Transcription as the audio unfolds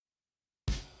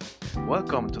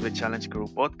Welcome to the Challenge Crew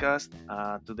podcast.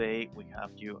 Today we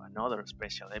have you another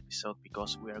special episode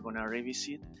because we are going to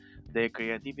revisit the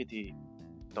creativity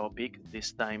topic,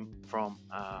 this time from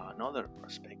another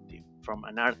perspective, from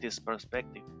an artist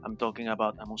perspective. I'm talking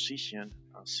about a musician,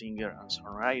 a singer, and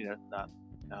songwriter that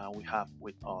we have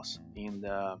with us in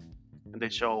the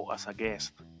show as a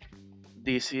guest.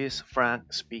 This is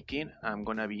Frank speaking. I'm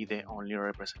gonna be the only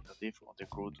representative of the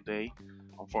crew today,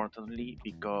 unfortunately,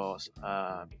 because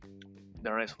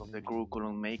the rest of the crew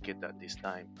couldn't make it at this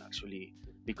time. Actually,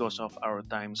 because of our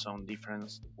time zone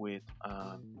difference with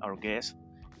our guest,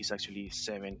 it's actually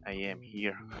 7 a.m.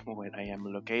 here where I am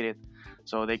located,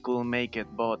 so they couldn't make it,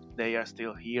 but they are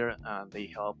still here and they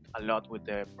helped a lot with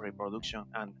the pre-production.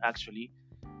 And actually,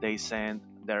 they sent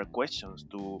their questions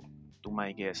to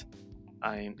my guest,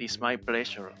 and it's my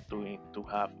pleasure to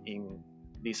have in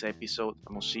this episode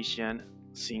a musician,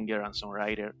 singer, and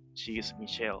songwriter. She is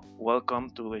Michelle. Welcome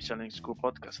to the Challenge School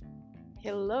podcast.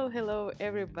 Hello,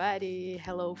 everybody.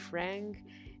 Hello, Frank,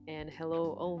 and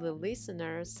hello, all the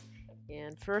listeners.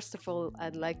 And first of all,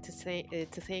 I'd like to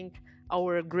thank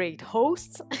our great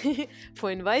hosts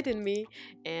for inviting me.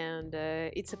 And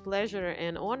it's a pleasure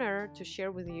and honor to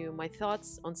share with you my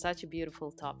thoughts on such a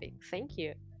beautiful topic. Thank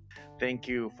you. Thank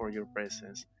you for your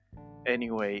presence.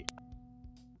 Anyway,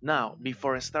 now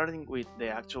before starting with the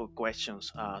actual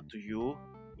questions to you,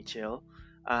 Michelle,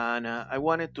 and I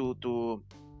wanted to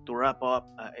wrap up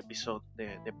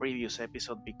the previous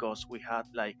episode because we had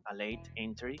like a late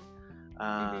entry.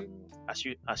 Hmm.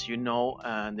 As you know,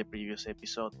 in the previous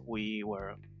episode, we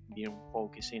were been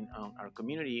focusing on our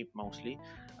community mostly,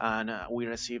 and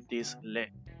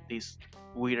this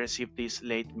we received this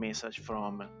late message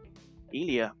from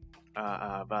Ilya,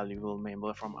 a valuable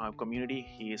member from our community.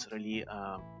 He is really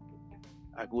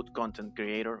a good content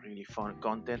creator, really fun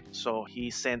content. So he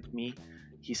sent me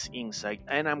his insight,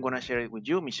 and I'm gonna share it with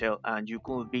you, Michelle, and you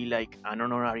could be like an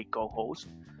honorary co-host.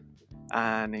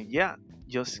 And yeah,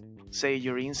 just say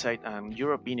your insight and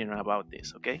your opinion about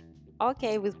this, okay?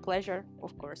 Okay, with pleasure,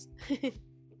 of course.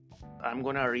 I'm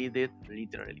gonna read it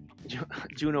literally.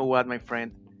 You know what, my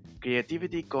friend?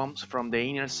 Creativity comes from the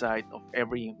inner side of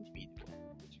every individual.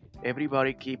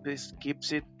 Everybody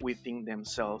keeps it within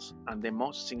themselves, and the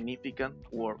most significant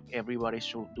work everybody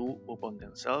should do upon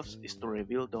themselves is to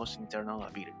reveal those internal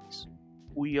abilities.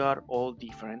 We are all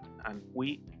different, and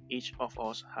each of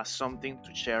us, has something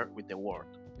to share with the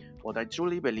world. But I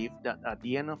truly believe that at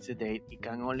the end of the day, it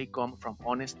can only come from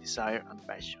honest desire and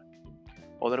passion.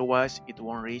 Otherwise, it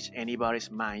won't reach anybody's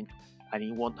mind and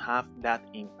it won't have that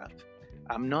impact.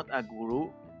 I'm not a guru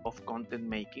of content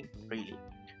making, really,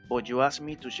 but you asked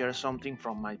me to share something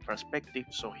from my perspective,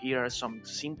 so here are some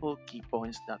simple key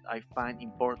points that I find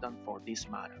important for this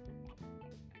matter.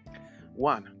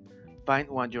 1. Find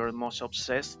what you're most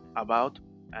obsessed about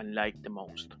and like the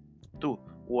most. 2.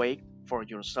 Wait for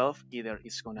yourself, either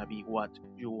it's gonna be what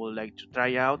you would like to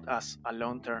try out as a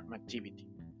long term activity.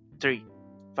 3.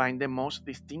 Find the most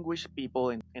distinguished people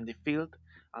in the field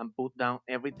and put down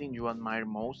everything you admire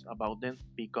most about them,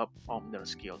 pick up on their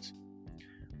skills.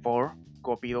 4.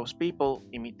 Copy those people,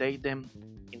 imitate them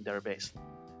in their best.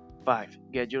 5.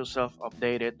 Get yourself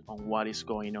updated on what is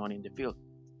going on in the field.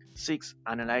 6.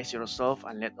 Analyze yourself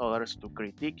and let others to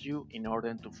critique you in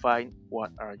order to find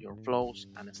what are your flaws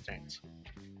and strengths.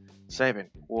 7.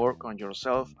 Work on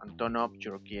yourself and turn up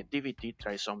your creativity,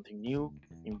 try something new,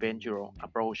 invent your own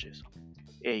approaches.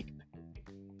 8.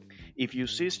 If you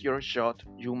seize your shot,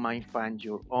 you might find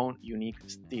your own unique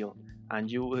style,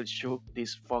 and you will shoot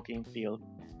this fucking field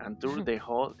and turn the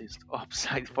whole this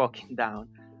upside fucking down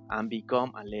and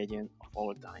become a legend of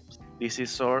all times. This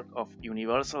is sort of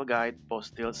universal guide, but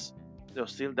still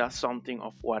does something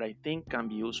of what I think can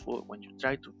be useful when you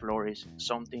try to flourish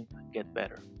something and get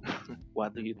better.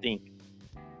 What do you think?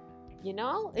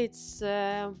 It's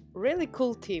really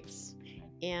cool tips.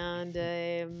 And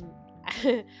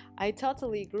I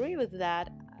totally agree with that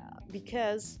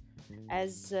because,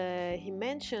 as he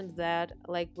mentioned, that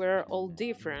like we're all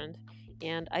different,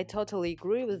 and I totally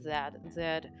agree with that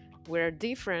we're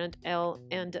different,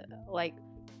 and like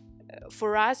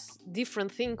for us,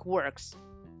 different thing works.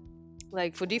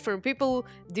 Like for different people,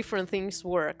 different things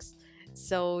works.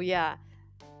 So yeah,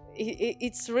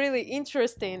 it's really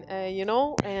interesting,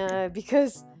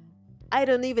 because I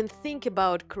don't even think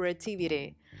about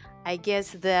creativity. I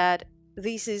guess that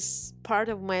this is part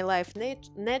of my life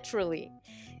naturally.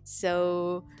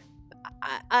 So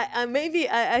maybe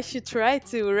I should try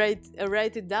to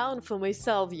write it down for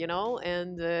myself,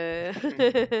 and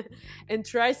and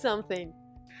try something.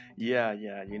 Yeah,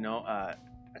 yeah.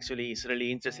 Actually, it's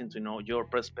really interesting to know your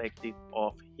perspective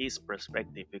of his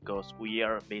perspective because we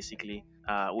are basically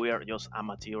we are just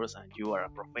amateurs and you are a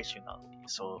professional.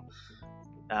 So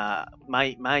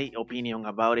my opinion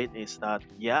about it is that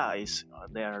yeah, it's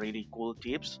they are really cool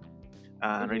tips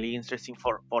and Hmm. really interesting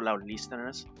for all our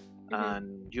listeners. Hmm.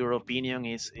 And your opinion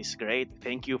is great.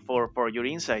 Thank you for your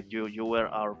insight. You were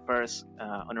our first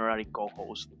honorary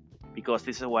co-host because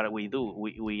this is what we do.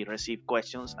 We receive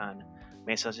questions and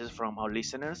messages from our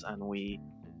listeners and we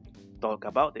talk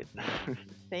about it.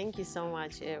 Thank you so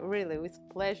much. Really, with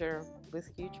pleasure, with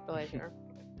huge pleasure.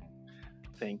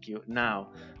 Thank you. Now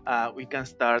we can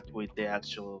start with the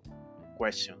actual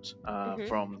questions Hmm.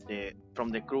 from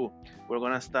the crew. We're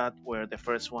gonna start with the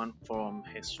first one from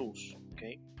Jesus.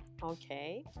 Okay.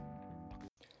 Okay.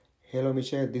 Hello,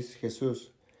 Michelle. This is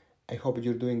Jesus. I hope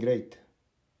you're doing great.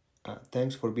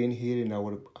 Thanks for being here in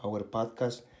our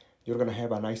podcast. You're gonna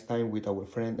have a nice time with our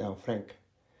friend Frank.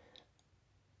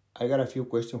 I got a few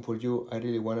questions for you. I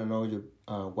really wanna know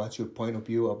what's your point of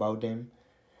view about them.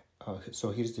 So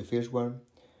here's the first one.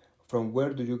 From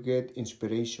where do you get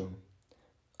inspiration?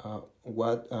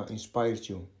 What inspires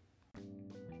you?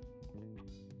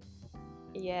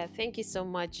 Yeah, thank you so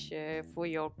much for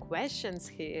your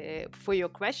questions. For your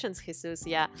questions, Jesus.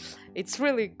 Yeah, it's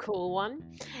really cool one.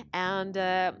 And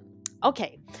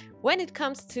okay, when it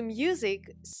comes to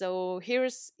music, so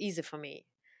here's easy for me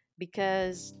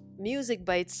because music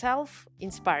by itself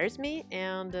inspires me,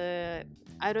 and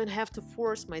I don't have to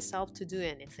force myself to do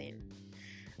anything.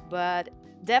 But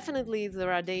definitely,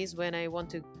 there are days when I want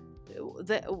to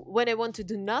when I want to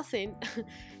do nothing.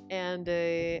 And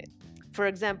for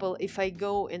example, if I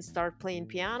go and start playing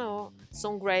piano,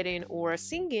 songwriting, or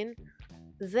singing,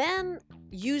 then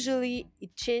usually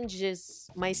it changes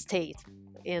my state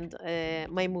and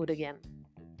my mood again.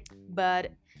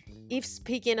 But if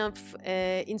speaking of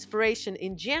inspiration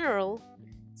in general,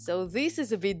 so this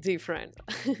is a bit different.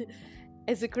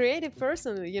 As a creative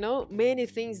person, many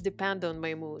things depend on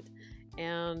my mood.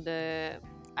 And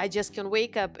I just can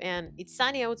wake up and it's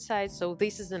sunny outside, so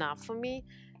this is enough for me.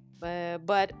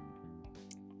 But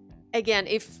again,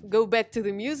 if go back to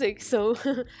the music, so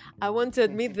I want to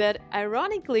admit that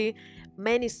ironically,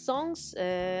 many songs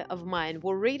of mine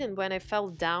were written when I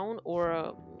felt down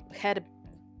or had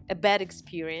a bad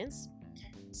experience.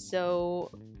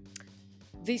 So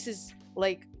this is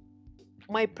like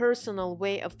my personal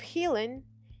way of healing.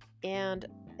 And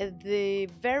at the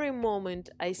very moment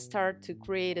I start to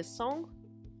create a song,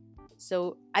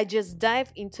 so I just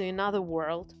dive into another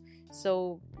world.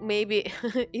 So maybe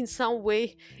in some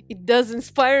way it does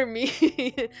inspire me.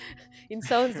 It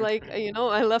sounds like,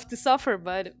 I love to suffer,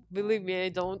 but believe me, I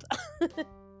don't.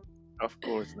 Of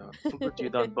course not. But you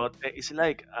don't. But it's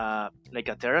like a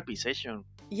therapy session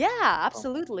Yeah, from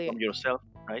absolutely. from yourself,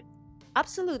 right?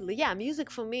 Absolutely. Yeah, music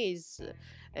for me is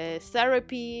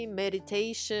therapy,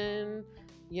 meditation,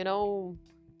 you know,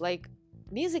 like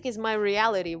music is my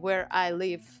reality where I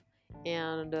live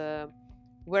and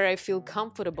where I feel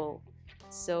comfortable.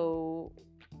 So,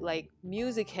 like,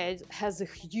 music has a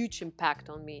huge impact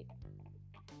on me.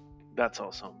 That's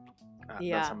awesome. That's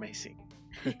Yeah. amazing.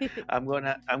 I'm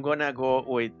gonna go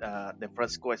with the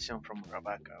first question from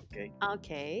Rebecca. Okay.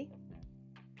 Okay.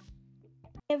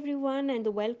 Everyone, and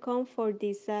welcome for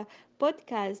this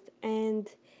podcast, and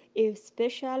a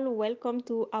special welcome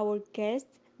to our guest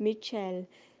Michelle.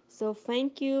 So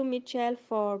thank you, Michelle,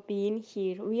 for being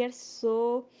here. We are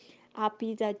so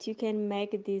happy that you can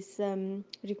make this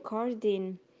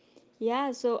recording.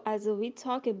 Yeah, so as we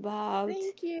talk about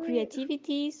Thank you.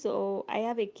 creativity, so I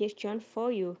have a question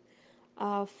for you,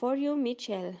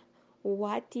 Mitchell.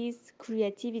 What is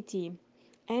creativity?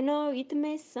 I know it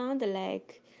may sound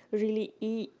like really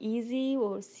easy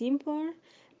or simple,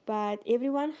 but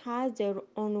everyone has their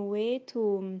own way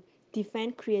to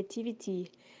define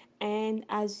creativity. And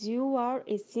as you are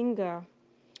a singer,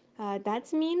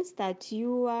 that means that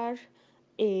you are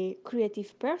a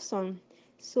creative person.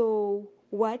 So,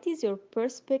 what is your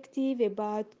perspective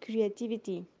about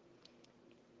creativity?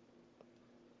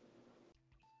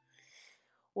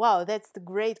 Wow, that's the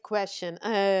great question.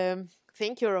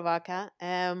 Thank you, Ravaka.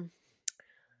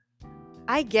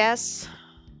 I guess.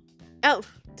 Oh,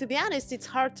 to be honest, it's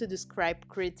hard to describe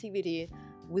creativity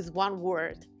with one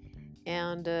word,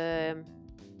 and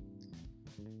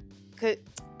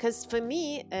because for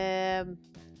me,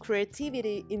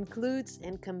 creativity includes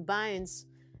and combines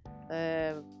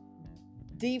uh,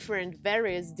 different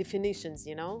various definitions,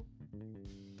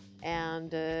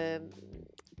 and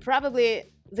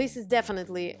probably this is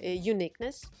definitely a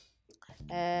uniqueness.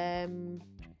 Um,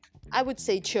 I would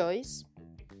say choice,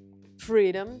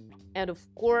 freedom, and of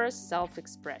course,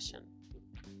 self-expression.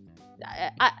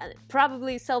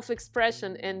 probably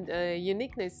self-expression and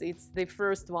uniqueness. It's the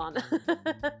first one.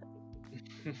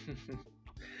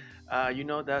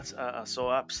 That's a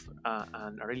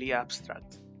really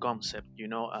abstract concept.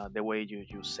 The way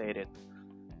you said it,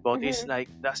 but it's Hmm. like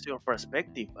that's your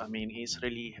perspective. I mean, it's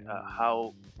really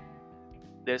how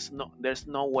there's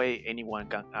no way anyone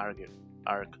can argue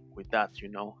with that.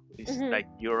 It's Hmm. like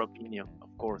your opinion, of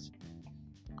course.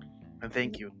 And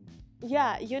thank you.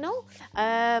 Yeah,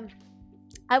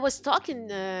 I was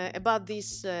talking about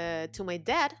this to my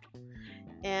dad,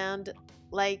 and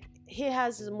like he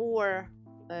has more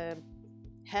uh,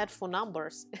 head for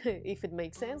numbers, if it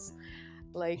makes sense.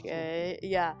 Like,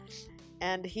 yeah,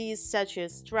 and he's such a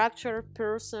structured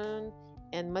person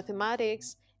and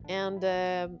mathematics. And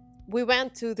we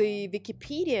went to the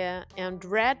Wikipedia and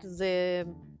read the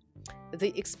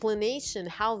explanation,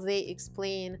 how they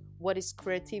explain what is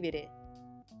creativity.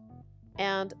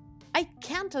 And I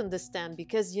can't understand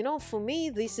because, for me,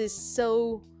 this is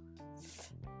so.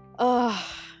 Uh,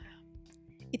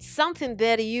 it's something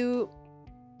that you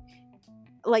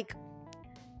like,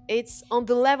 it's on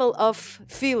the level of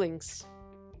feelings.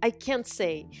 I can't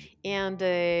say. And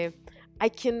I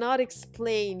cannot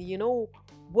explain,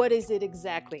 what is it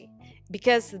exactly.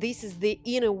 Because this is the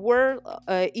inner world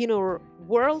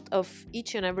of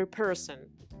each and every person.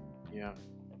 Yeah.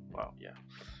 Wow.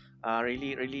 Yeah.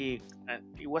 Really, really,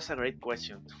 it was a great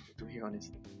question, to be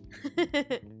honest.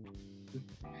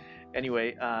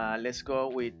 Anyway, let's go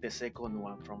with the second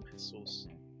one from Jesus.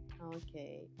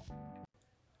 Okay.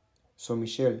 So,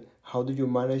 Michelle, how do you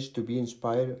manage to be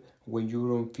inspired when you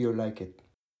don't feel like it?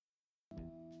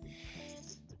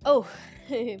 Oh,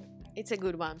 it's a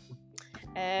good one.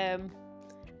 Um,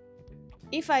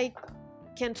 if I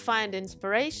can't find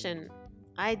inspiration,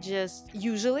 I just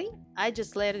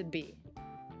let it be.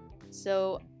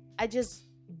 So I just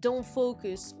don't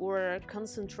focus or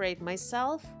concentrate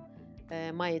myself,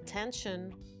 my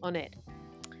attention on it.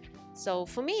 So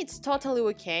for me, it's totally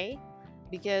okay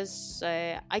because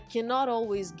I cannot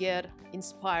always get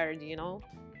inspired,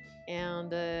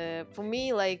 And for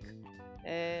me, like,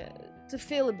 uh, to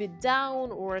feel a bit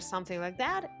down or something like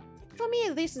that, for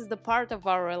me, this is the part of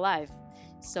our life.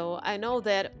 So I know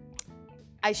that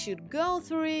I should go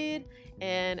through it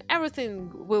and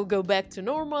everything will go back to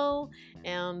normal.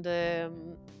 And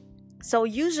so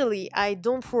usually I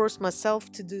don't force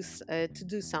myself to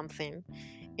do something.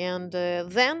 And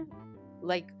then,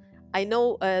 like, I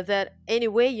know that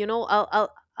anyway,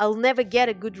 I'll never get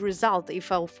a good result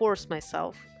if I'll force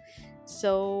myself.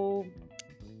 So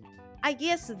I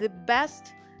guess the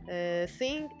best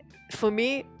thing for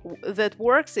me that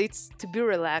works, it's to be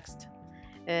relaxed.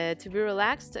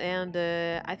 And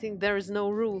I think there is no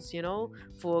rules,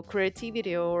 for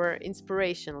creativity or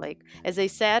inspiration. Like, as I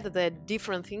said, that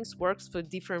different things works for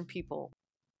different people.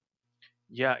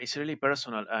 Yeah, it's really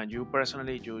personal, and you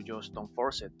personally, you just don't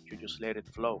force it. You just let it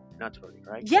flow naturally,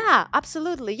 right? Yeah,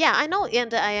 absolutely. Yeah, I know,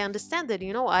 and I understand that,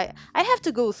 I have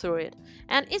to go through it,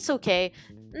 and it's okay.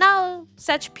 Now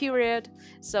such period,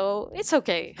 so it's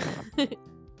okay.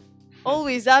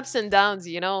 Always ups and downs,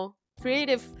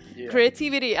 creative Yeah,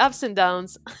 creativity, ups and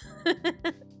downs.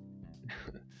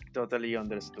 totally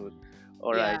understood.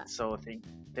 All right, Yeah. so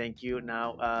thank you.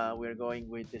 Now we're going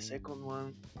with the second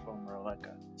one from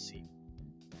Rebecca. Let's see.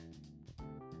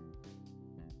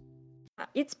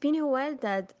 It's been a while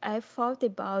that I thought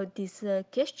about this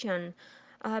question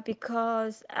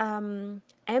because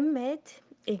I met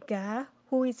a guy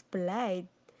who is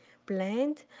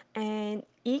blind, and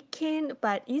he can,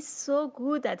 but he's so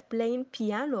good at playing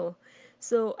piano.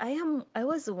 So I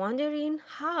was wondering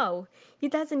how he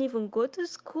doesn't even go to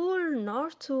school nor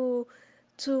to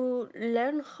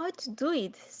learn how to do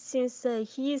it since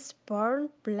he is born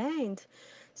blind.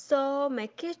 So my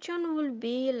question will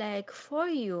be like for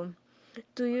you,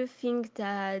 do you think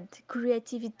that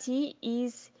creativity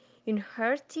is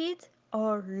inherited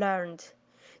or learned?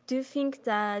 Do you think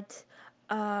that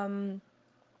um,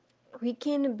 we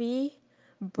can be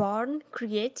born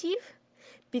creative?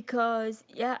 Because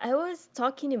yeah, I was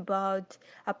talking about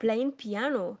playing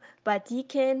piano, but he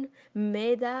can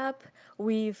made up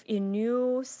with a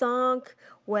new song.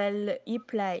 Well,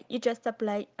 he just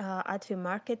apply at the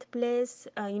marketplace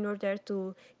in order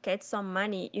to get some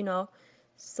money.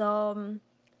 So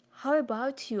how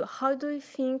about you? How do you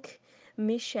think,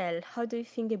 Michelle, how do you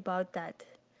think about that?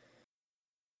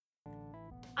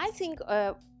 I think,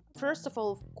 first of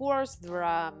all, of course, there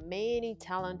are many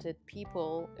talented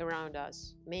people around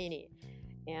us, many.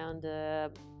 And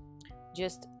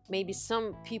just maybe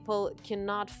some people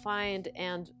cannot find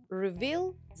and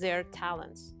reveal their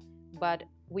talents, but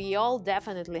we all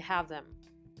definitely have them.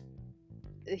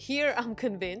 here I'm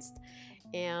convinced.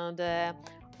 And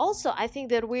also, I think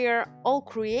that we are all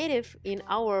creative in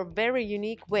our very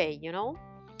unique way,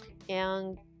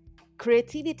 and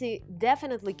creativity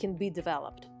definitely can be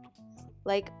developed.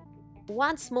 Like,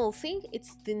 one small thing,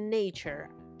 it's the nature.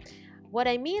 What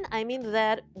I mean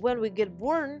that when we get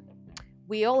born,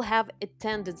 we all have a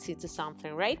tendency to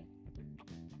something, right?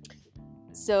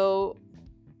 So,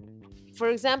 for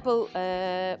example,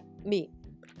 me,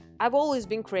 I've always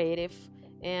been creative,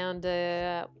 and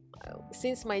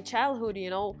since my childhood,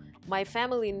 my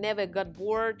family never got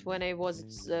bored when I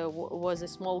was a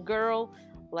small girl.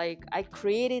 Like, I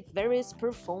created various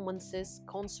performances,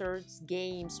 concerts,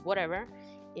 games, whatever,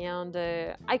 and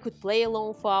I could play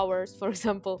alone for hours, for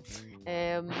example.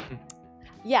 Um,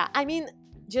 yeah, I mean,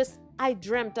 just I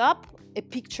dreamt up a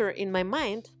picture in my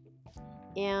mind,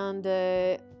 and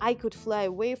I could fly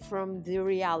away from the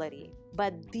reality.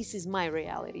 But this is my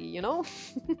reality.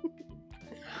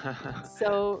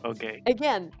 So Okay.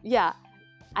 again, yeah,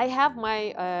 I have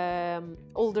my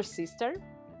older sister,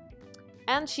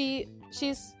 and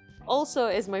she's also,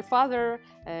 as my father,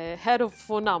 head of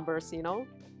four numbers.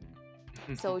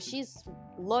 So she's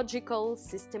logical,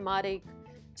 systematic,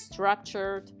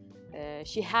 structured.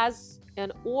 She has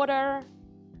an order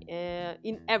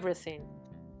in everything,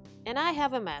 and I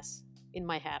have a mess in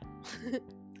my head.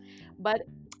 But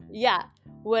yeah,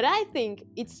 what I think,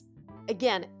 it's,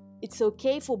 again, it's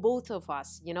okay for both of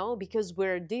us, because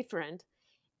we're different,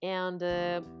 and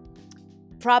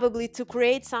probably to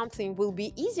create something will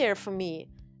be easier for me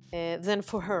than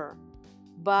for her.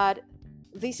 But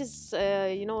this is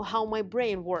how my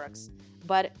brain works.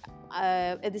 But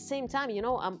at the same time,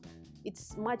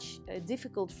 it's much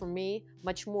difficult for me,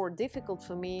 much more difficult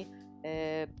for me,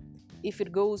 uh, if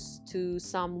it goes to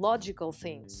some logical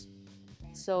things.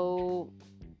 So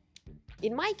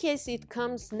in my case, it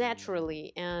comes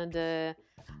naturally, and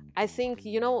I think,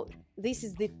 this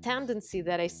is the tendency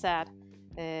that I said.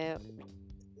 uh,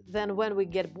 then when we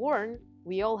get born,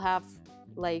 we all have,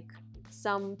 like,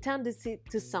 some tendency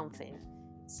to something.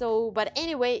 So, but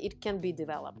anyway, it can be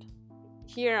developed.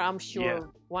 Here I'm Yeah.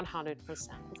 sure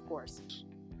 100%, of course.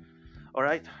 All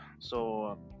right.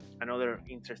 So another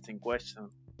interesting question,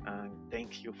 and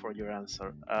thank you for your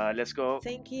answer. Let's go.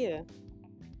 Thank you.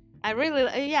 I really,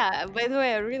 yeah, by the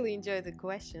way, I really enjoy the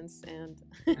questions, and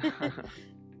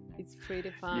it's pretty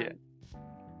Yeah. fun.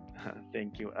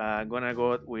 Thank you. I'm gonna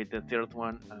go with the third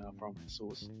one from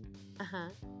Jesus. Uh-huh.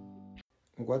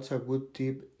 What's a good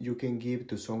tip you can give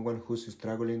to someone who's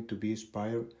struggling to be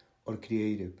inspired or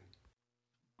creative?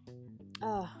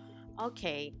 Oh,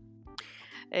 okay.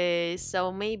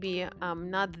 So maybe I'm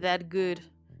not that good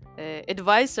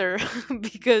advisor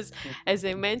because, as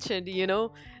I mentioned,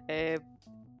 uh,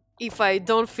 if I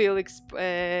don't feel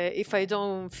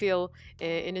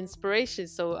an inspiration,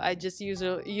 so I just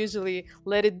usually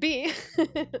let it be.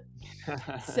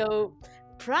 So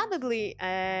probably,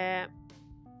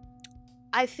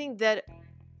 I think that,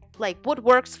 like, what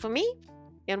works for me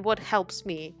and what helps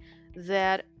me,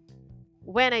 that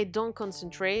when I don't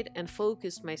concentrate and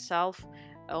focus myself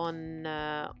on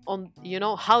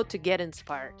how to get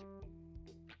inspired,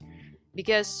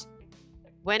 because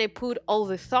when I put all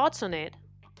the thoughts on it,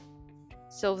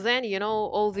 so then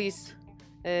all these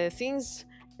things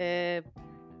uh,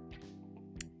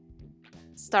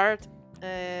 start,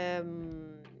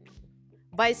 um,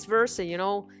 vice versa,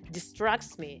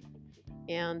 distracts me,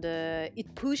 and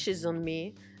it pushes on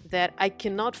me that I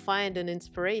cannot find an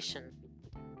inspiration.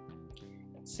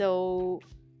 So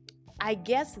I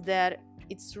guess that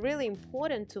it's really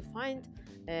important to find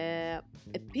a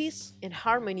peace and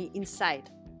harmony inside,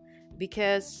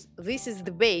 because this is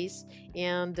the base.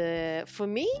 And for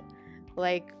me,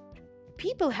 like,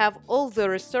 people have all the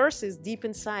resources deep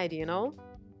inside.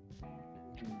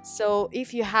 So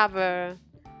if you have a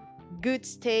good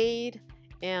state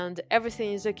and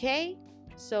everything is okay,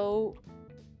 so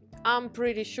I'm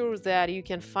pretty sure that you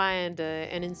can find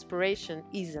an inspiration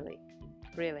easily,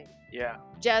 really. Yeah.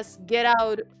 Just get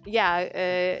out,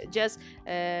 yeah, just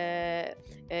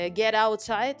get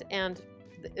outside, and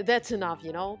that's enough.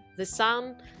 The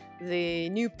sun, the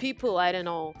new people, I don't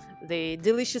know, the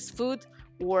delicious food,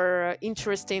 or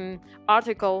interesting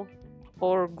article,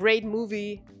 or great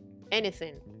movie,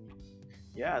 anything.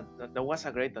 Yeah. That was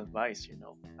a great advice.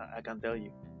 I can tell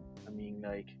you. I mean,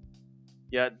 like,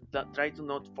 yeah, try to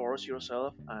not force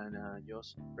yourself and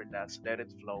just relax, let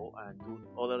it flow, and do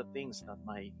other things that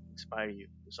might inspire you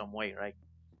in some way, right?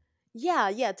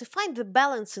 Yeah, to find the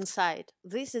balance inside,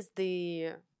 this is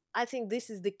the I think this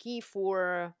is the key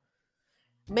for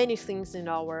many things in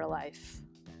our life.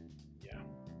 Yeah,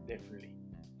 definitely.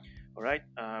 All right,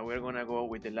 we're gonna go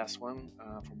with the last one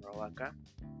from Rawaka.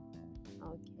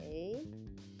 Okay.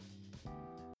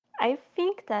 I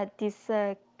think that this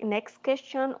next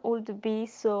question would be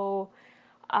so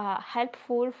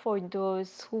helpful for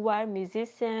those who are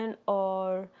musicians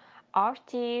or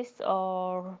artists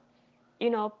or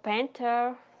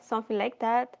painter, something like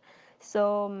that.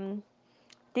 So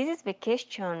this is the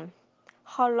question: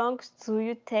 how long do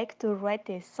you take to write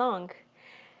a song?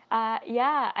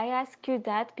 Yeah, I ask you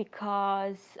that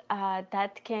because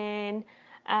that can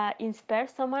inspire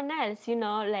someone else,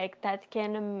 like that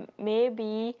can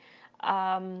maybe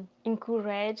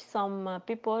encourage some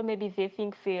people, maybe they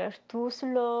think they're too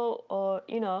slow, or,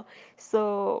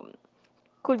 So,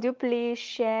 could you please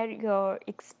share your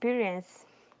experience?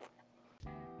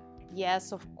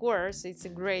 Yes, of course. It's a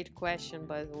great question,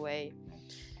 by the way.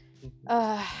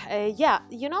 Mhm. Yeah,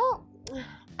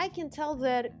 I can tell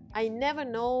that I never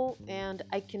know and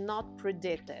I cannot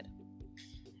predict it.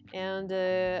 And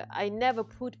I never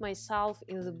put myself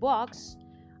in the box.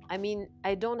 I mean,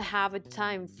 I don't have a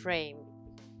time frame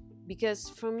because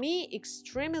for me,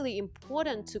 extremely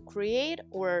important to create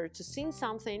or to sing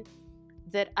something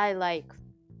that I like.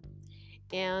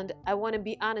 And I want to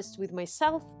be honest with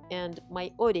myself and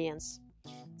my audience.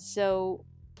 So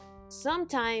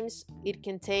sometimes it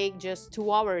can take just 2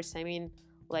 hours. I mean,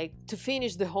 like to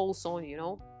finish the whole song.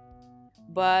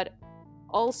 But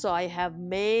also, I have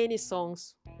many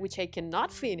songs which I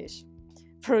cannot finish.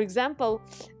 For example,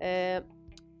 uh,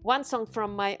 one song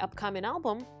from my upcoming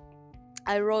album,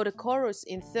 I wrote a chorus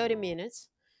in 30 minutes,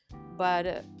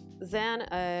 but then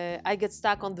I get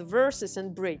stuck on the verses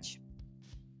and bridge.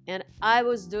 And I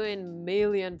was doing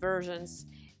million versions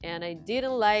and I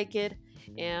didn't like it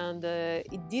and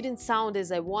it didn't sound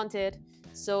as I wanted.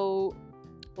 So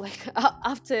like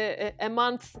after a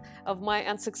month of my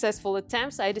unsuccessful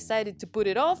attempts, I decided to put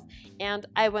it off and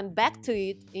I went back to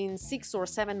it in 6 or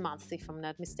 7 months, if I'm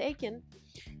not mistaken.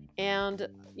 And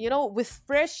with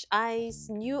fresh eyes,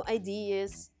 new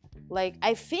ideas, like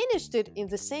I finished it in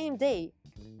the same day,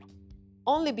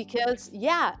 only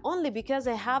because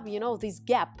I have this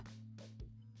gap.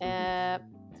 Mhm. uh,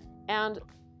 and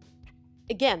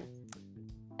again,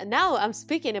 now I'm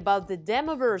speaking about the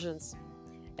demo versions.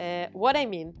 What I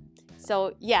mean,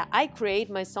 so yeah, I create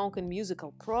my song and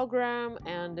musical program,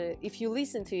 and if you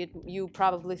listen to it, you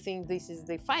probably think this is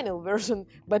the final version,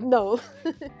 but no.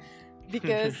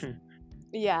 Because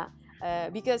yeah,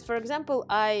 because for example,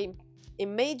 I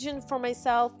imagine for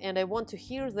myself and I want to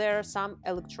hear there some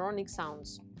electronic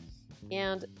sounds.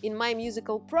 And in my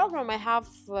musical program, I have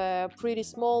a pretty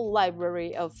small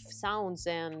library of sounds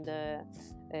and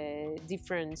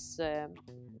different,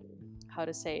 how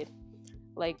to say it,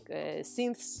 like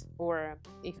synths, or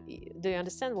if do you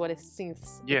understand what is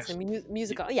synths? It's a Yes. Y-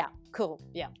 musical. Yeah, cool.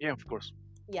 Yeah, Yeah, of course.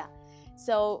 yeah.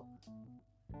 So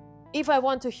if I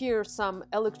want to hear some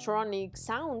electronic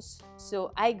sounds,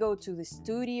 so I go to the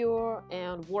studio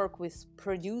and work with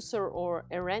producer or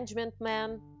arrangement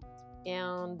man,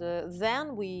 and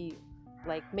then we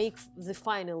like make the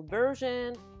final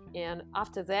version. And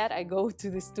after that, I go to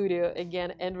the studio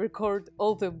again and record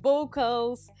all the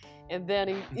vocals, and then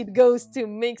it goes to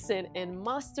mixing and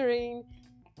mastering.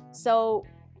 So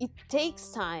it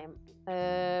takes time,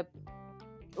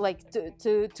 like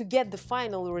to get the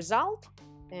final result.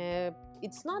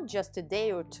 It's not just a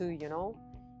day or two.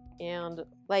 And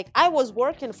like I was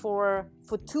working for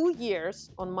 2 years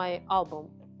on my album,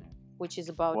 which is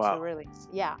about to Wow. release.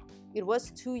 Yeah, it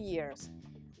was 2 years.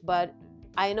 But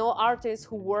I know artists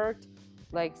who worked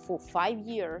like for 5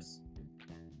 years,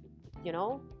 you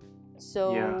know? Yeah.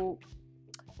 So,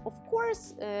 of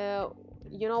course,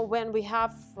 when we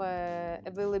have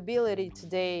availability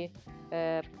today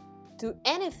to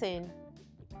anything,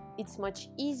 it's much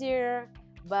easier.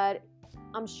 But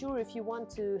I'm sure if you want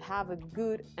to have a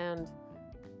good and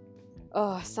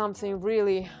something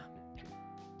really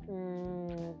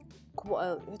mm,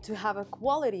 to have a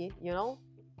quality,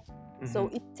 so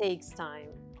Hmm. it takes time.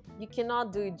 You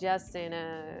cannot do it just in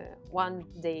 1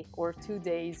 day or 2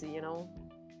 days.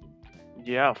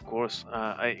 Yeah, of course.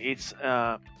 It's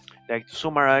like to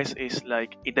summarize is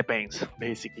like it depends.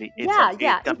 Basically, Yeah, it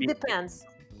can it be. depends.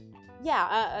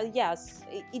 Yeah, yes,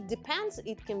 it depends.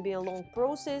 It can be a long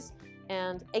process.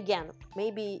 And again,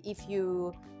 maybe if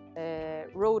you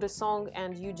wrote a song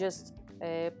and you just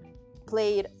uh,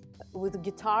 play it with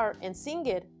guitar and sing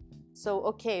it, so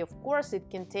okay, of course it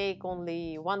can take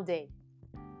only 1 day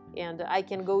and I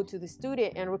can go to the studio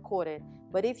and record it.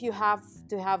 But if you have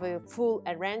to have a full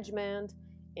arrangement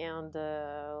and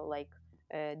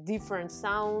different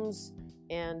sounds,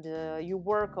 and you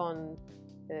work on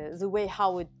the way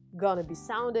how it gonna be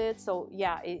sounded. So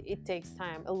yeah, it takes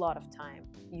time, a lot of time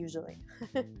usually.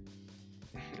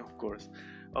 Of course.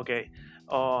 Okay.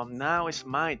 Now it's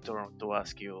my turn to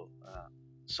ask you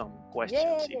some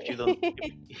questions, if you don't,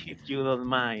 Yay! if you don't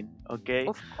mind. Okay.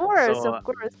 Of course, So, of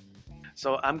course.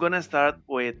 I'm gonna start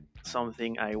with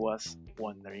something I was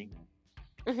wondering.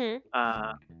 Hmm.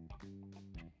 Uh,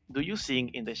 do you sing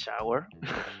in the shower?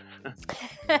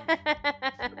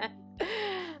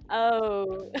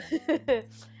 Oh,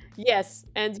 yes,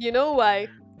 and you know why?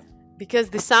 Because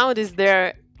the sound is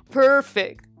there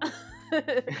perfect.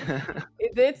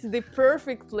 It's the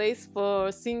perfect place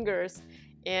for singers.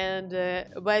 And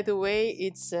by the way,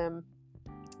 it's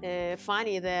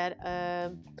funny that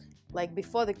like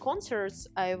before the concerts,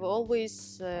 I've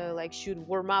always like should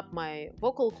warm up my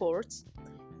vocal cords,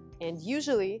 and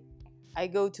usually I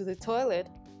go to the toilet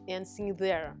and sing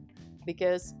there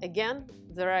because again,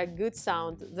 they're a good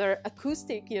sound. They're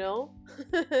acoustic, you know.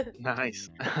 Nice.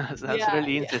 That's Yeah,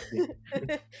 really interesting.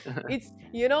 yeah. It's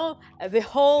the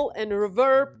whole and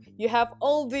reverb. You have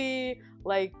all the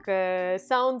like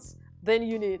sounds then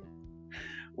you need.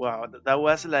 Wow, that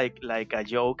was like a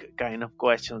joke kind of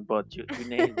question, but you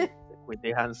nailed it with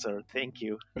the answer. Thank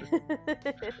you.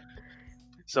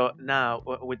 So now,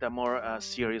 with a more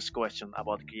serious question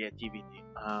about creativity,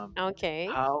 Okay.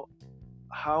 how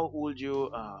how would you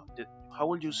how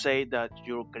would you say that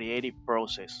your creative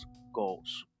process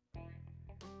goes?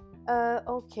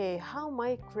 Okay. How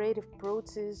my creative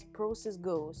process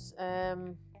goes.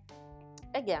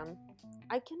 Again,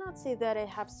 I cannot say that I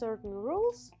have certain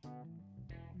rules,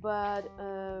 but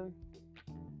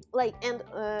like and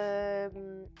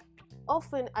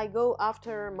often I go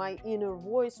after my inner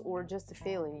voice or just a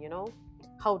feeling,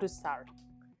 how to start.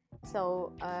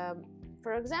 So,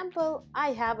 for example,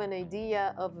 I have an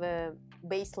idea of a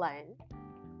bass line.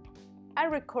 I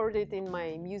record it in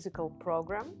my musical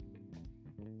program,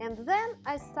 and then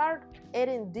I start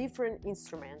adding different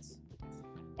instruments.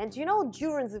 And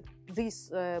during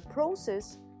this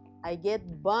process, I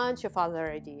get bunch of other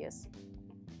ideas,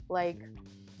 like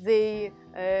they,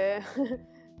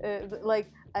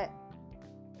 like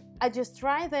I just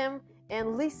try them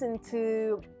and listen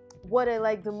to what I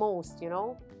like the most,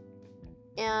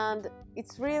 and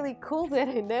it's really cool that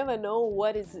I never know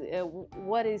what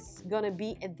is gonna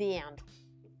be at the end.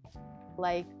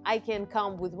 Like I can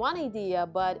come with one idea,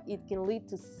 but it can lead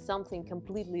to something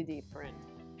completely different.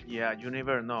 Yeah, you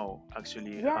never know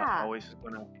actually Yeah, how it's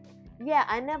gonna. yeah,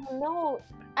 I never know.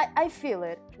 I feel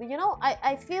it.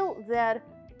 I feel that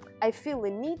I feel a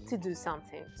need to do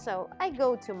something. So I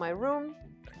go to my room,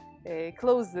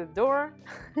 close the door,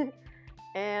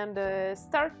 and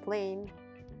start playing.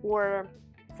 Or,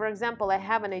 for example, I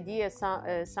have an idea,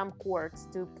 some chords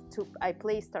to I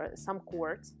play some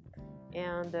chords,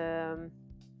 and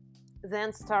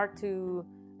then start to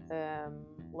um,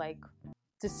 like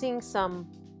to sing some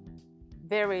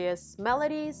various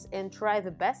melodies and try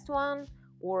the best one,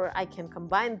 or I can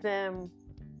combine them.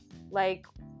 Like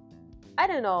I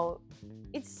don't know,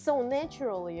 it's so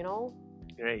natural.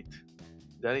 Great.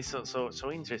 That is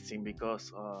so interesting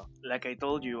because, like I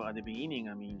told you at the beginning,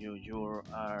 I mean, you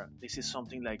are. This is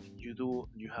something like you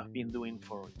have been doing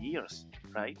for years,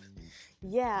 right?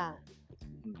 Yeah,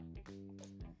 Mhm.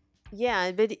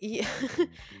 yeah, but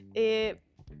eh,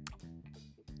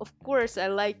 of course I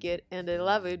like it and I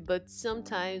love it, but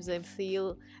sometimes I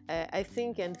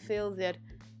think and feel that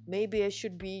maybe I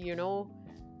should be,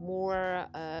 more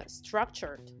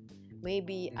structured.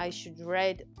 Maybe I should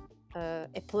write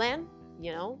a plan,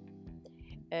 you know,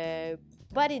 uh,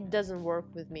 but it doesn't work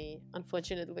with me,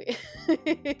 unfortunately.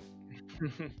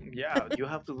 Yeah, you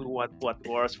have to do what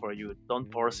works for you.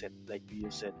 Don't force it, like you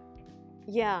said.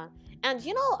 Yeah, and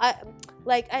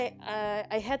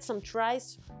I had some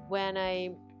tries when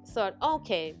I thought,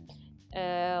 okay,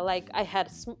 like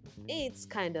it's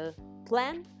kind of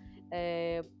plan.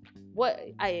 Uh, what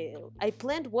I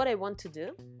planned what I want to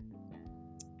do,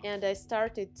 and I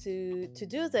started to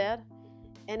do that,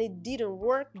 and it didn't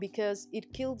work because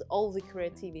it killed all the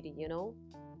creativity.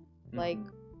 Like Hmm.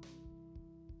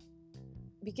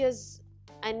 because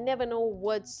I never know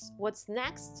what's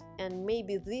next, and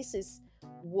maybe this is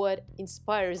what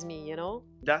inspires me.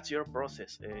 That's your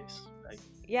process. Is like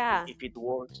Yeah, if it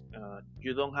works,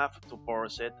 you don't have to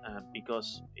force it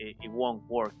because it won't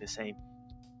work the same,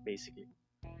 basically.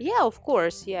 yeah, of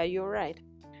course. Yeah, you're right.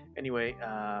 Anyway,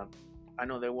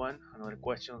 another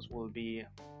questions will be,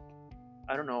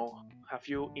 I don't know, have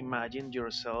you imagined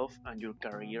yourself and your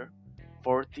career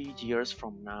 40 years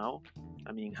from now?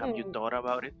 I mean, have you thought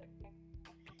about it?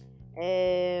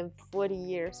 40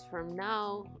 years from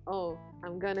now, oh,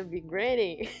 I'm gonna be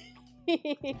granny.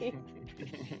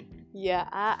 Yeah,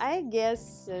 I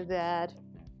guess that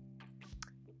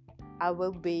I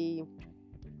will be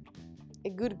a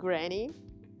good granny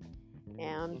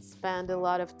and spend a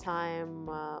lot of time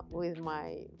with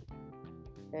my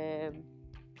um,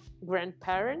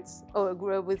 grandparents or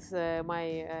with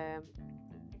my uh,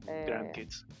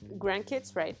 Grandkids.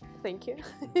 grandkids, right? Thank you.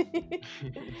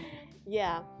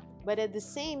 Yeah, but at the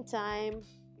same time,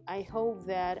 I hope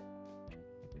that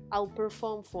I'll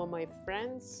perform for my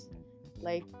friends,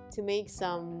 like to make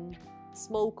some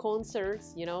small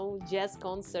concerts, jazz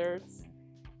concerts,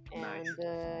 Nice.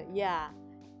 and yeah,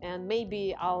 and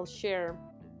maybe I'll share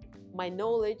my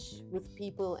knowledge with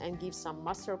people and give some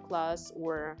master class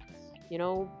or, you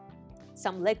know,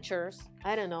 some lectures.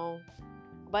 I don't know,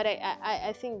 but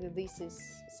I think that this is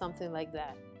something like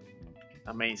that.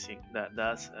 Amazing.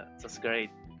 That's great.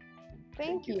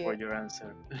 Thank Thank you for you. your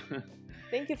answer.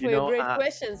 Thank you you for your know, great uh,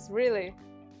 questions. Really,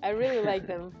 I really like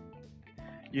them.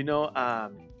 you know,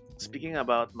 speaking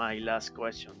about my last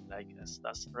question, like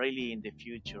that's really in the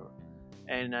future,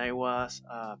 and I was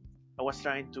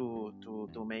trying to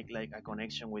make like a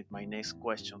connection with my next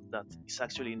question that is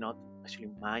actually not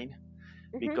actually mine,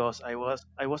 Mhm. because I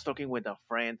was talking with a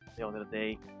friend the other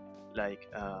day, like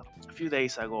a few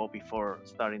days ago before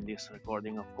starting this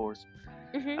recording, of course,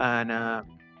 Mhm. and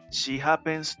she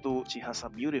has a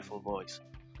beautiful voice,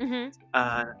 Mhm.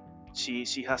 and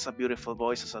she has a beautiful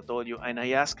voice, as I told you. And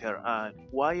I asked her,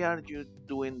 why are you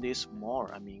doing this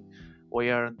more? I mean, why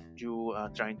aren't you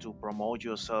trying to promote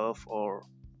yourself or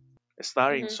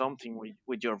starting Mhm. something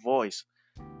with your voice?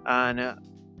 And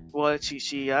well,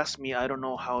 she asked me, I don't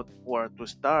know how where to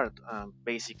start,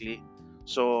 basically.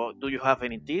 So, do you have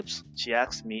any tips? She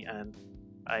asked me, and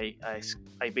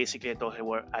I basically told her,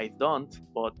 well, I don't,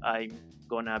 but I'm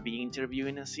gonna be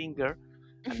interviewing a singer,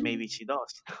 and Mhm. maybe she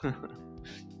does.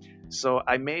 So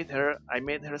I made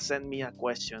her send me a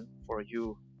question for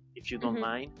you, if you don't Mhm.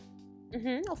 mind.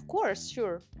 Mhm. Of course,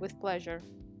 sure, with pleasure.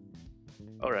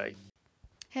 All right.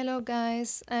 Hello,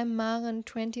 guys. I'm Maren,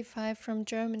 25 from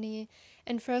Germany.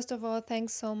 And first of all,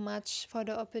 thanks so much for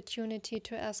the opportunity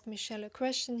to ask Michelle a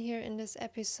question here in this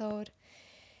episode.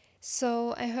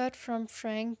 So, I heard from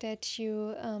Frank that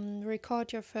you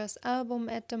record your first album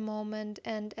at the moment,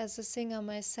 and as a singer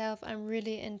myself, I'm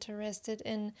really interested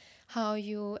in how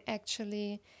you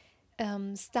actually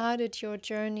started your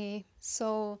journey.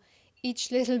 So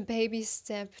each little baby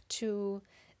step to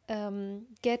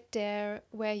get there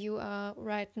where you are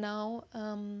right now.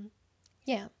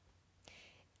 Yeah,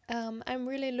 I'm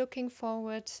really looking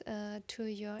forward to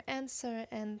your answer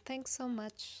and thanks so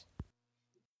much.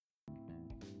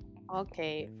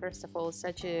 Okay, first of all,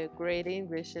 such a great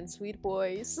English and sweet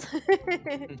voice.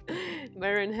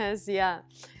 Marin has, yeah.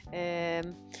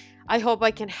 Um, I hope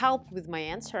I can help with my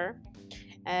answer.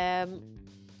 Um,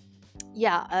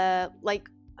 yeah, like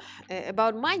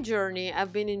about my journey,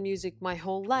 I've been in music my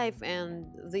whole life, and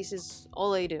this is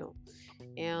all I do.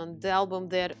 And the album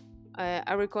that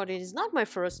I recorded is not my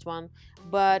first one,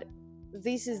 but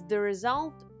this is the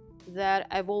result that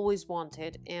I've always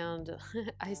wanted, and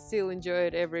I still enjoy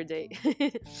it every day.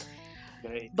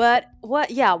 Great. But what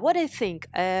I think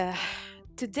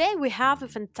today we have a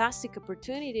fantastic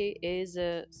opportunity is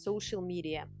social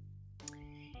media,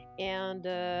 and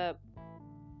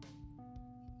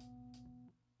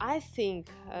I think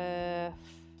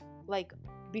like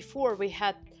before we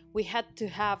had to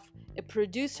have a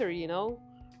producer,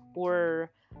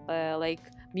 or like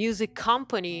music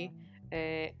company,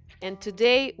 uh, and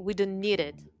today we don't need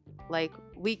it. Like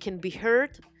we can be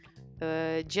heard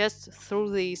just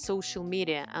through the social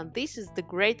media, and this is the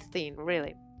great thing,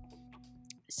 really.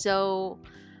 So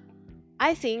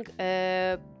I think,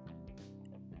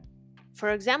 for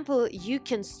example, you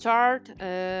can start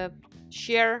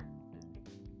share,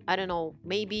 I don't know,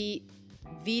 maybe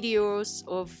videos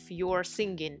of your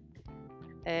singing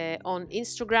on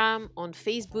Instagram, on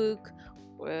Facebook,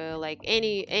 like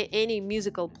any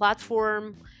musical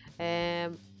platform.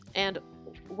 And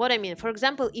what I mean, for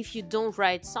example, if you don't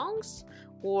write songs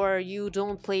or you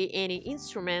don't play any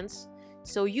instruments,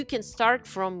 so you can start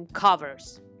from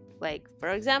covers. Like, for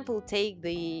example, take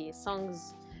the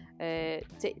songs,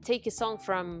 take a song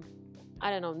from, I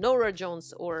don't know, Nora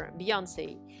Jones or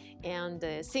Beyonce, and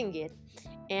sing it.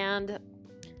 And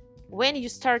when you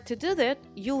start to do that,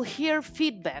 you'll hear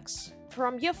feedbacks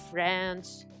from your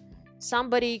friends.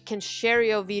 Somebody can share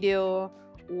your video,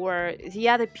 or the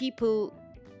other people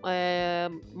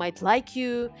might like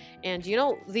you, and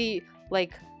the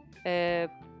like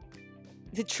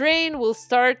the train will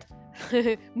start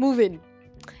moving,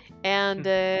 and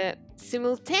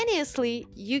simultaneously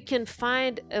you can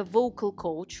find a vocal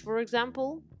coach, for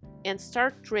example, and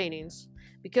start trainings.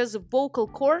 because a vocal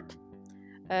cord,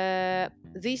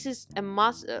 this is a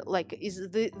muscle,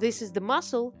 this is the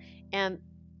muscle, and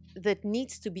that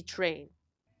needs to be trained.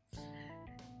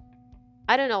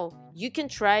 I don't know, you can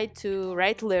try to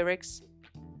write lyrics.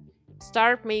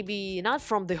 Start maybe not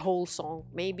from the whole song,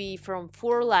 maybe from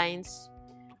 4 lines,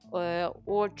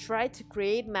 or try to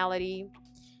create melody.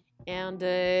 And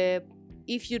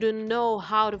if you don't know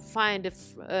how to find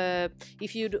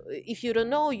if you don't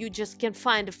know, you just can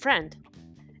find a friend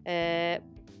uh,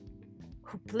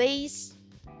 who plays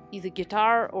either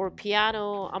guitar or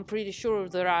piano. I'm pretty sure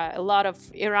there are a lot of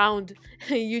around.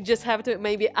 You just have to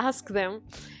maybe ask them.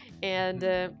 And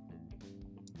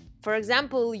for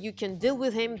example, you can deal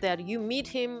with him that you meet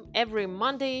him every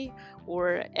Monday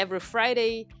or every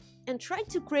Friday and try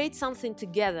to create something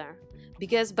together.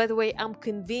 Because, by the way, I'm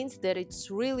convinced that it's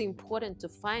really important to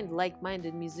find like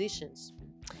minded musicians.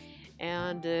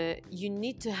 And you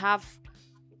need to have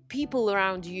people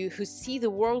around you who see the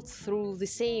world through the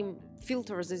same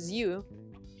filters as you.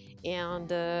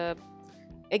 And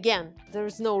again,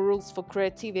 there's no rules for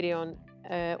creativity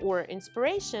or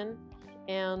inspiration.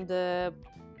 And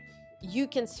you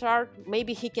can start,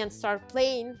 maybe he can start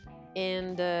playing,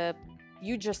 and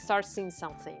you just start seeing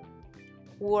something.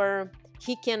 Or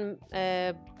he can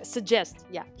suggest,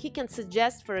 yeah, he can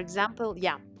suggest, for example,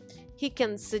 yeah, he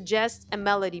can suggest a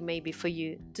melody maybe for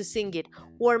you to sing it.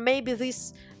 Or maybe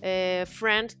this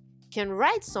friend can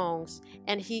write songs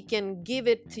and he can give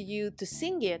it to you to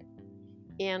sing it,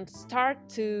 and start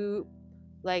to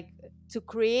like to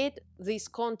create this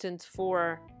content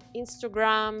for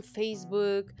Instagram,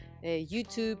 Facebook,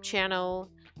 YouTube channel,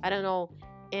 I don't know,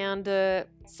 and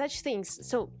such things.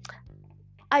 So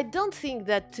I don't think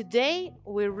that today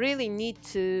we really need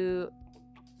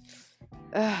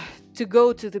uh, to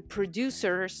go to the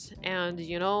producers and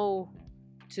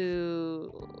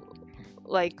to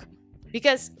like,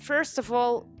 because first of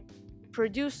all,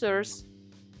 producers,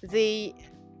 they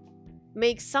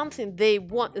make something they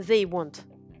want,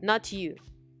 not you.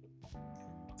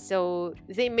 So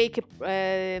they make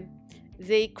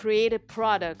they create a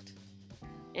product,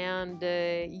 and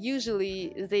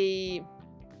usually they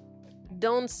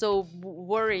don't so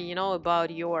worry,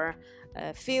 about your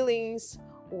feelings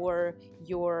or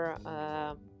your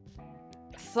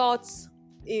thoughts,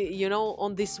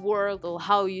 on this world or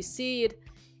how you see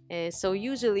it. So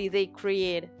usually they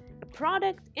create a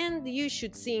product, and you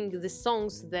should sing the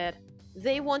songs that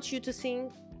they want you to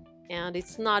sing, and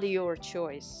it's not your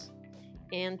choice.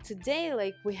 And today,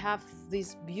 like, we have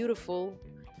this beautiful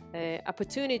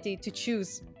opportunity to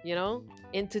choose,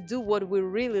 and to do what we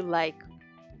really like.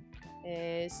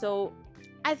 So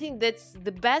I think that's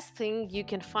the best thing you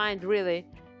can find, really.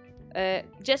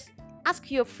 Just ask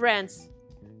your friends.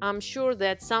 I'm sure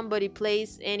that somebody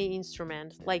plays any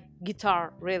instrument, like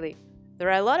guitar, really. There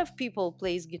are a lot of people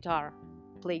play guitar.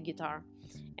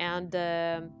 And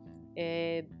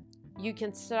you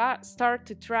can start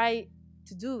to try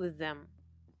to do with them.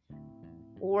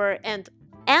 Or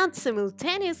and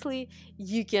simultaneously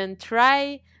you can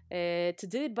try to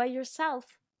do it by yourself,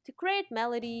 to create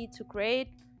melody, to create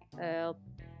uh,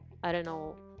 I don't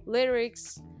know,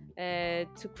 lyrics,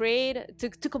 to create,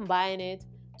 to combine it,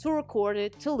 to record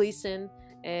it, to listen,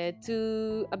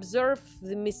 to observe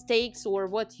the mistakes or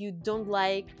what you don't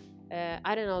like.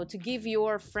 I don't know, to give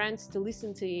your friends to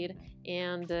listen to it,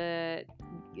 and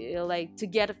like to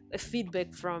get a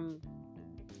feedback from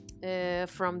them.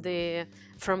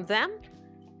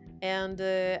 And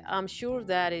I'm sure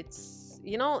that it's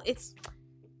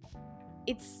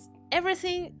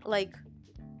everything like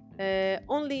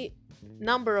only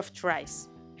number of tries.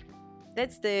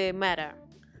 That's the matter.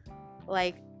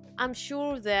 Like, I'm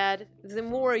sure that the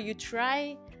more you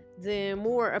try, the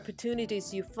more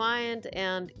opportunities you find,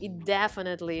 and it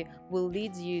definitely will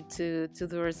lead you to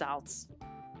the results.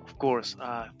 Of course.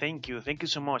 Thank you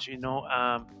so much.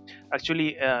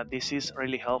 Actually, this is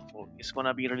really helpful. It's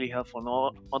gonna be really helpful,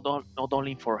 not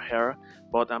only for her,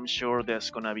 but I'm sure there's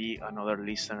gonna be another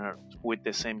listener with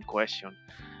the same question,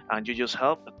 and you just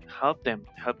help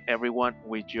everyone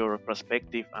with your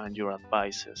perspective and your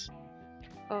advices.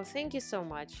 Oh, thank you so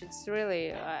much. It's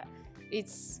really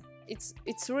it's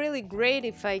it's really great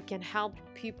if I can help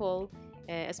people,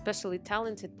 especially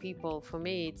talented people. For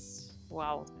me, it's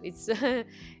wow. It's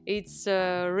it's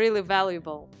really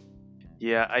valuable.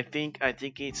 Yeah, I think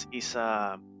it's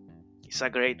a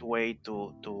great way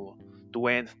to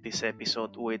end this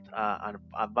episode with a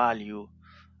valuable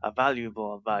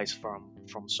advice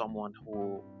from someone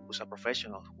who's a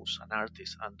professional, who's an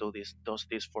artist, and does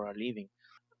this for a living.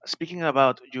 Speaking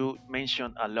about, you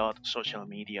mentioned a lot social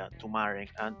media to Marek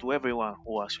and to everyone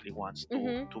who actually wants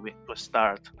Hmm. to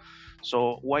start.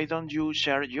 So why don't you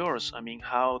share yours? I mean,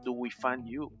 how do we find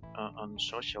you on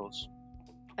socials?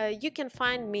 You can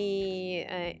find me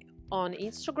on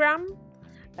Instagram.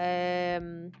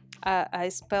 I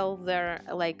spell there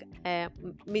like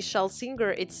Michelle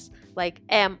Singer. It's like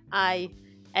Mishell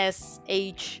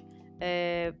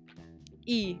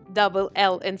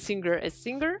and Singer as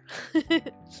Singer.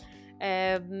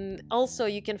 Also,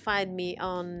 you can find me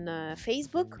on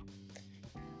Facebook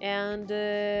and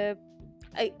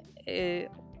I,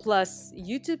 plus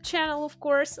YouTube channel, of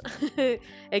course.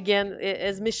 Again,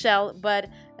 as Michelle, but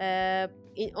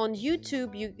on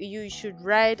YouTube, you should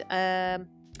write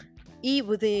E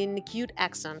with an acute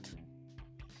accent.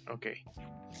 Okay.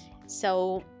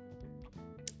 So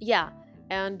yeah,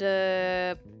 and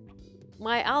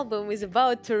my album is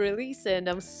about to release, and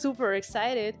I'm super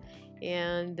excited.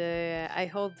 And I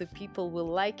hope the people will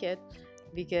like it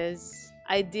because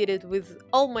I did it with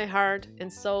all my heart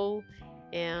and soul,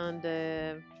 and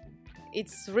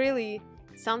it's really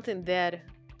something that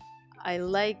I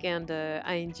like and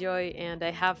I enjoy, and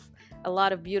I have a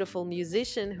lot of beautiful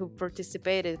musicians who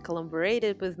participated,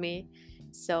 collaborated with me.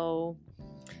 So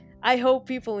I hope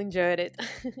people enjoyed it.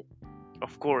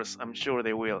 Of course, I'm sure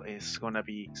they will. It's gonna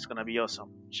be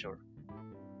awesome. Sure.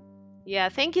 Yeah,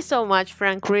 thank you so much,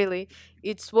 Frank. Really,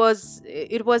 it was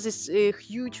a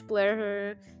huge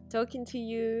pleasure talking to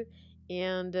you,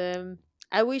 and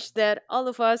I wish that all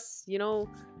of us,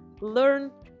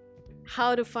 learn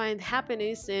how to find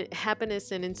happiness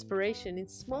and inspiration in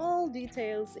small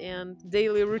details and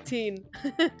daily routine,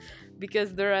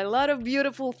 because there are a lot of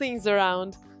beautiful things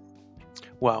around.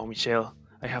 Wow, Michelle,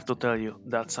 I have to tell you,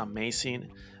 that's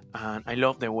amazing. And I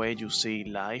love the way you see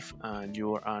life, and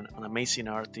you're an amazing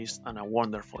artist and a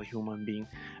wonderful human being.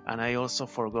 And I also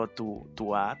forgot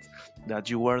to add that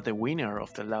you were the winner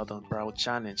of the Loud and Proud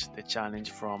Challenge, the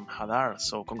challenge from Hadar.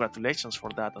 So, congratulations for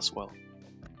that as well.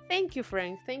 Thank you,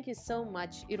 Frank. Thank you so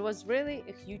much. It was really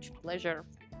a huge pleasure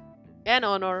and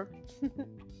honor.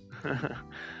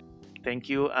 Thank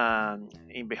you,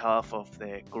 in behalf of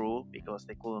the crew, because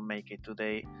they couldn't make it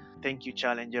today. Thank you,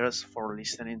 challengers, for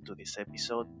listening to this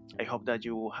episode. I hope that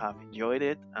you have enjoyed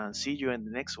it, and see you in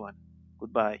the next one.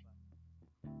 Goodbye.